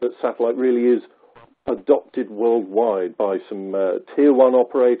to note that satellite really is adopted worldwide by some tier 1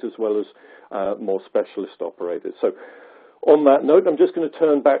 operators as well as more specialist operators. So on that note, I'm just going to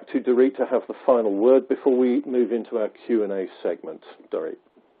turn back to Dorit to have the final word before we move into our Q&A segment. Dorit.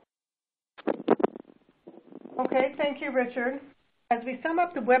 Okay, thank you, Richard. As we sum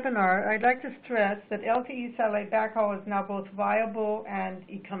up the webinar, I'd like to stress that LTE satellite backhaul is now both viable and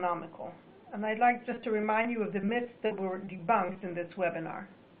economical. And I'd like just to remind you of the myths that were debunked in this webinar.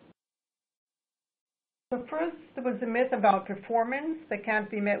 So first, there was a myth about performance that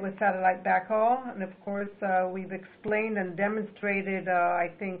can't be met with satellite backhaul. And of course, we've explained and demonstrated,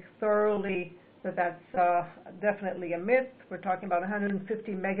 I think, thoroughly that that's definitely a myth. We're talking about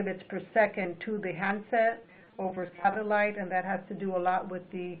 150 megabits per second to the handset over satellite, and that has to do a lot with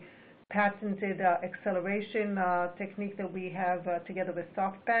the patented acceleration technique that we have together with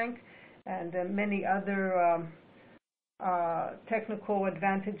SoftBank and many other technical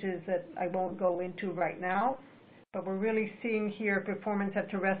advantages that I won't go into right now. But we're really seeing here performance at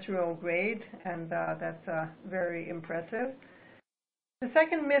terrestrial grade, and that's very impressive. The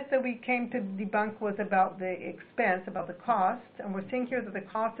second myth that we came to debunk was about the expense, about the cost, and we're seeing here that the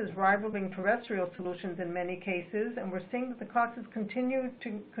cost is rivaling terrestrial solutions in many cases, and we're seeing that the cost is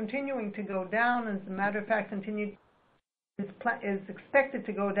continuing to go down, and as a matter of fact, is expected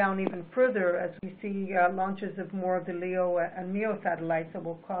to go down even further as we see launches of more of the LEO and MEO satellites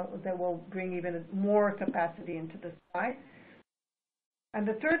that will bring even more capacity into the sky. And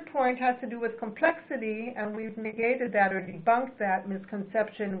the third point has to do with complexity, and we've negated that or debunked that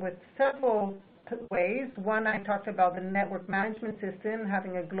misconception with several ways. One, I talked about the network management system.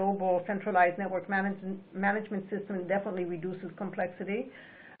 Having a global centralized network management system definitely reduces complexity.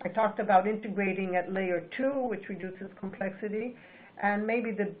 I talked about integrating at layer 2, which reduces complexity. And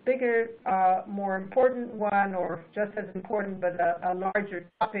maybe the bigger, more important one, or just as important but a larger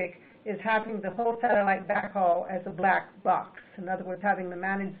topic, is having the whole satellite backhaul as a black box. In other words, having the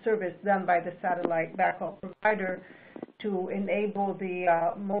managed service done by the satellite backhaul provider to enable the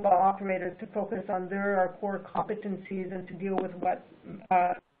mobile operators to focus on their core competencies and to deal with what's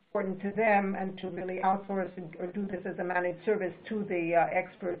important to them, and to really outsource or do this as a managed service to the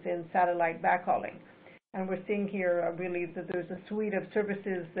experts in satellite backhauling. And we're seeing here really that there's a suite of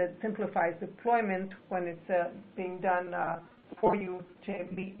services that simplifies deployment when it's being done for you to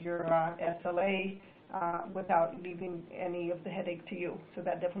meet your SLA without leaving any of the headache to you. So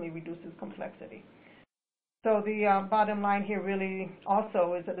that definitely reduces complexity. So the bottom line here really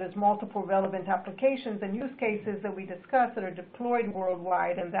also is that there's multiple relevant applications and use cases that we discussed that are deployed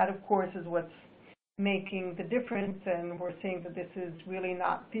worldwide, and that of course is what's making the difference, and we're seeing that this is really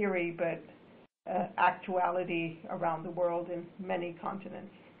not theory but actuality around the world in many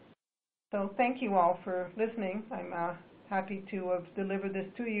continents. So thank you all for listening. I'm happy to have delivered this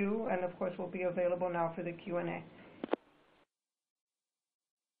to you, and of course we'll be available now for the Q&A.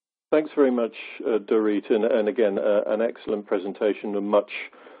 Thanks very much, Dorit, and again, an excellent presentation and much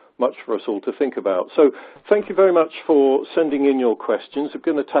for us all to think about. So thank you very much for sending in your questions. We're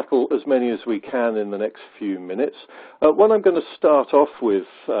going to tackle as many as we can in the next few minutes. What I'm going to start off with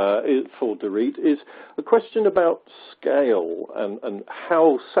for Dorit is a question about scale and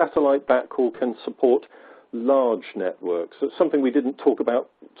how satellite backhaul can support large networks. That's something we didn't talk about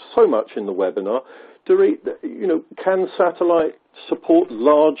so much in the webinar. Dorit, can satellite support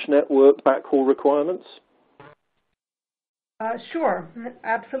large network backhaul requirements? Sure,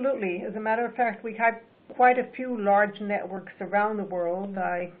 absolutely. As a matter of fact, we have quite a few large networks around the world.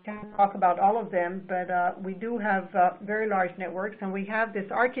 I can't talk about all of them, but we do have very large networks, and we have this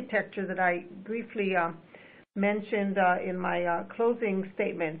architecture that I briefly mentioned in my closing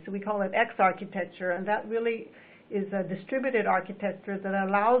statement. So we call it X architecture, and that really is a distributed architecture that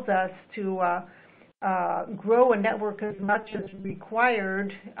allows us to grow a network as much as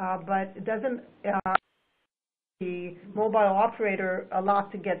required, but it doesn't the mobile operator a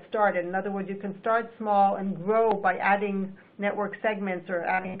lot to get started. In other words, you can start small and grow by adding network segments or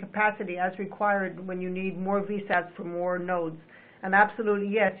adding capacity as required when you need more VSATs for more nodes. And absolutely,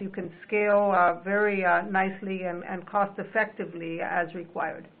 yes, you can scale very nicely and cost effectively as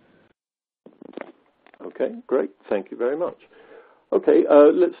required. Okay, great. Thank you very much. Okay,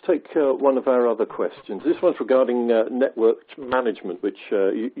 let's take one of our other questions. This one's regarding network management, which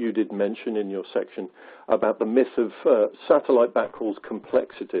you did mention in your section about the myth of satellite backhaul's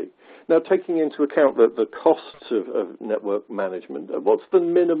complexity. Now, taking into account the costs of network management, what's the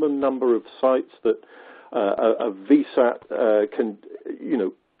minimum number of sites that a VSAT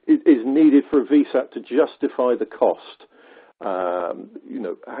is needed for a VSAT to justify the cost You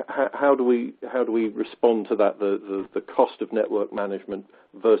know, how do we respond to that? The cost of network management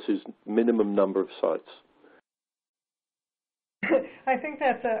versus minimum number of sites. I think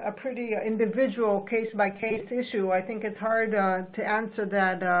that's a pretty individual case-by-case issue. I think it's hard to answer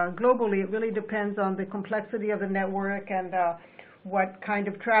that globally. It really depends on the complexity of the network and what kind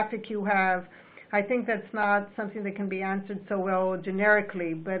of traffic you have. I think that's not something that can be answered so well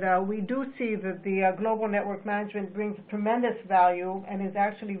generically, but we do see that the global network management brings tremendous value and is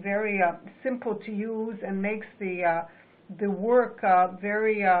actually very simple to use and makes the work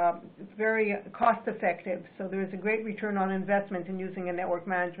very cost-effective. So there's a great return on investment in using a network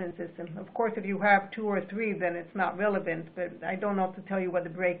management system. Of course, if you have 2 or 3, then it's not relevant, but I don't know to tell you what the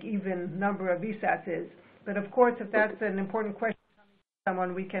break-even number of VSATs is. But of course, if that's an important question to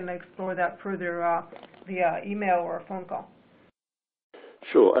someone, we can explore that further via email or a phone call.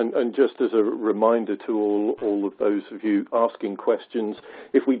 Sure, and just as a reminder to all of those of you asking questions,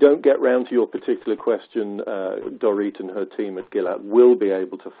 if we don't get round to your particular question, Dorit and her team at Gilat will be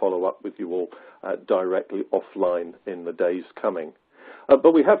able to follow up with you all directly offline in the days coming.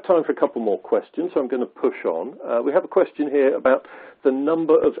 But we have time for a couple more questions, so I'm going to push on. We have a question here about the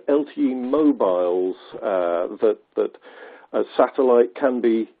number of LTE mobiles that a satellite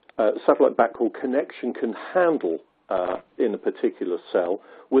backhaul connection can handle in a particular cell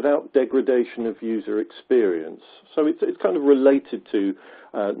without degradation of user experience. So it's kind of related to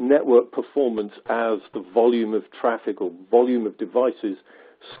network performance as the volume of traffic or volume of devices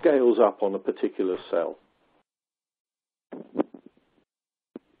scales up on a particular cell.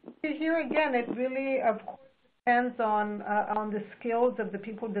 Here again, it really, of course, depends on the skills of the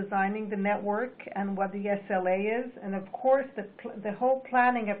people designing the network and what the SLA is. And of course, the whole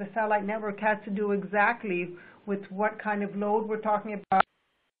planning of the satellite network has to do exactly with what kind of load we're talking about,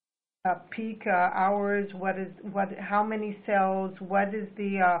 peak hours, how many cells, what is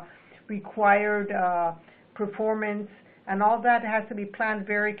the required performance, and all that has to be planned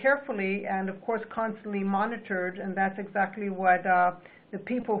very carefully and, of course, constantly monitored. And that's exactly what the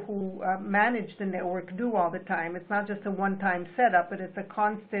people who manage the network do all the time. It's not just a one-time setup, but it's a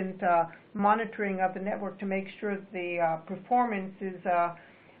constant monitoring of the network to make sure the performance is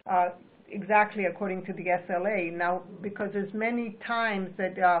exactly according to the SLA. Now, because there's many times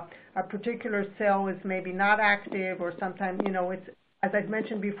that a particular cell is maybe not active, or sometimes, you know, it's, as I've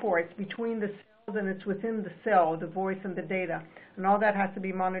mentioned before, it's between the cells and it's within the cell, the voice and the data. And all that has to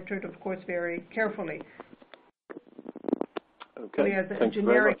be monitored, of course, very carefully. Okay, thank you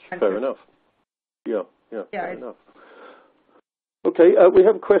very much. Fair enough. Yeah, fair enough. Okay, we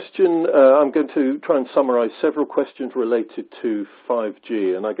have a question. I'm going to try and summarize several questions related to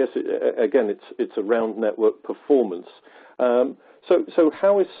 5G, and I guess, it's around network performance. So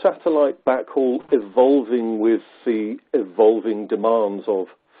how is satellite backhaul evolving with the evolving demands of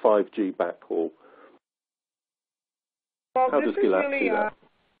 5G backhaul? Well, how does Gilat see that?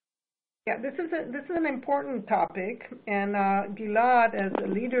 Yeah, this is an important topic, and Gilat, as a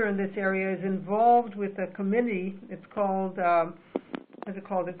leader in this area, is involved with a committee. It's called, what's it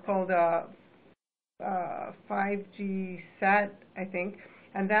called? It's called 5G SAT, I think,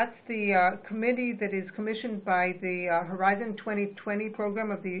 and that's the committee that is commissioned by the Horizon 2020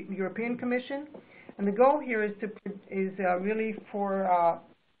 program of the European Commission. And the goal here is really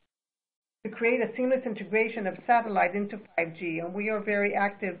to create a seamless integration of satellite into 5G, and we are very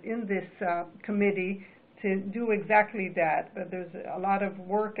active in this committee to do exactly that. But there's a lot of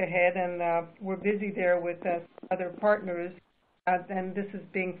work ahead, and we're busy there with other partners, and this is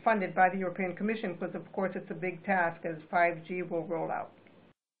being funded by the European Commission because, of course, it's a big task as 5G will roll out.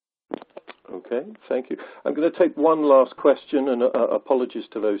 Okay, thank you. I'm going to take one last question, and apologies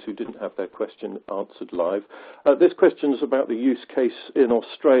to those who didn't have their question answered live. This question is about the use case in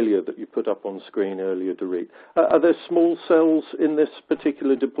Australia that you put up on screen earlier, Dorit. Are there small cells in this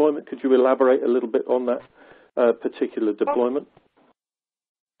particular deployment? Could you elaborate a little bit on that particular deployment?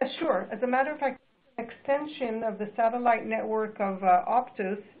 Sure. As a matter of fact, an extension of the satellite network of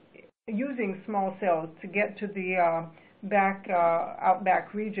Optus using small cells to get to the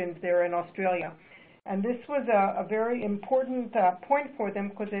outback regions there in Australia. And this was a very important point for them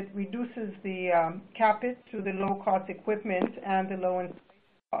because it reduces the CapEx through the low-cost equipment and the low installation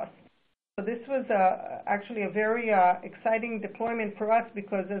costs. So this was actually a very exciting deployment for us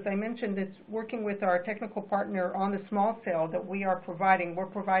because, as I mentioned, it's working with our technical partner on the small cell that we are providing. We're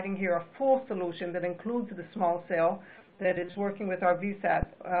providing here a full solution that includes the small cell that is working with our VSAT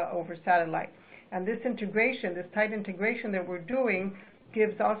over satellite. And this integration, this tight integration that we're doing,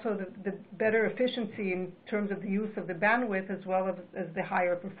 gives also the better efficiency in terms of the use of the bandwidth as well as the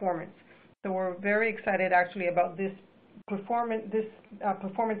higher performance. So we're very excited actually about this performance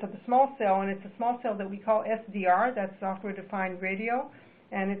of the small cell, and it's a small cell that we call SDR, that's software-defined radio,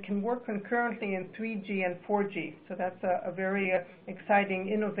 and it can work concurrently in 3G and 4G. So that's a very exciting,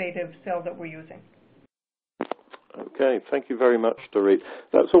 innovative cell that we're using. Okay, thank you very much, Dorit.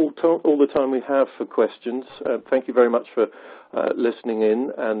 That's all the time we have for questions. Thank you very much for listening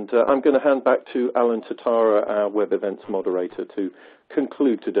in, and I'm going to hand back to Alan Tatara, our web events moderator, to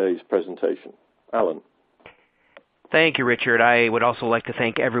conclude today's presentation. Alan. Thank you, Richard. I would also like to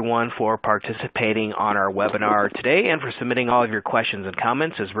thank everyone for participating on our webinar today and for submitting all of your questions and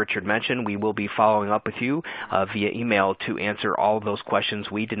comments. As Richard mentioned, we will be following up with you via email to answer all of those questions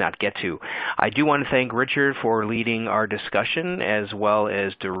we did not get to. I do want to thank Richard for leading our discussion, as well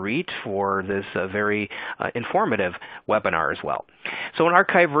as Dorit for this very informative webinar as well. So an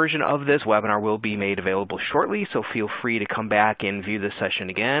archived version of this webinar will be made available shortly, so feel free to come back and view this session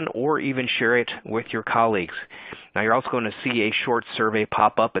again, or even share it with your colleagues. Now, you're also going to see a short survey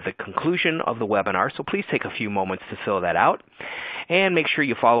pop up at the conclusion of the webinar, so please take a few moments to fill that out. And make sure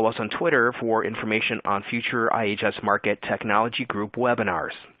you follow us on Twitter for information on future IHS Markit Technology Group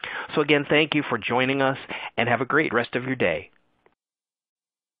webinars. So again, thank you for joining us, and have a great rest of your day.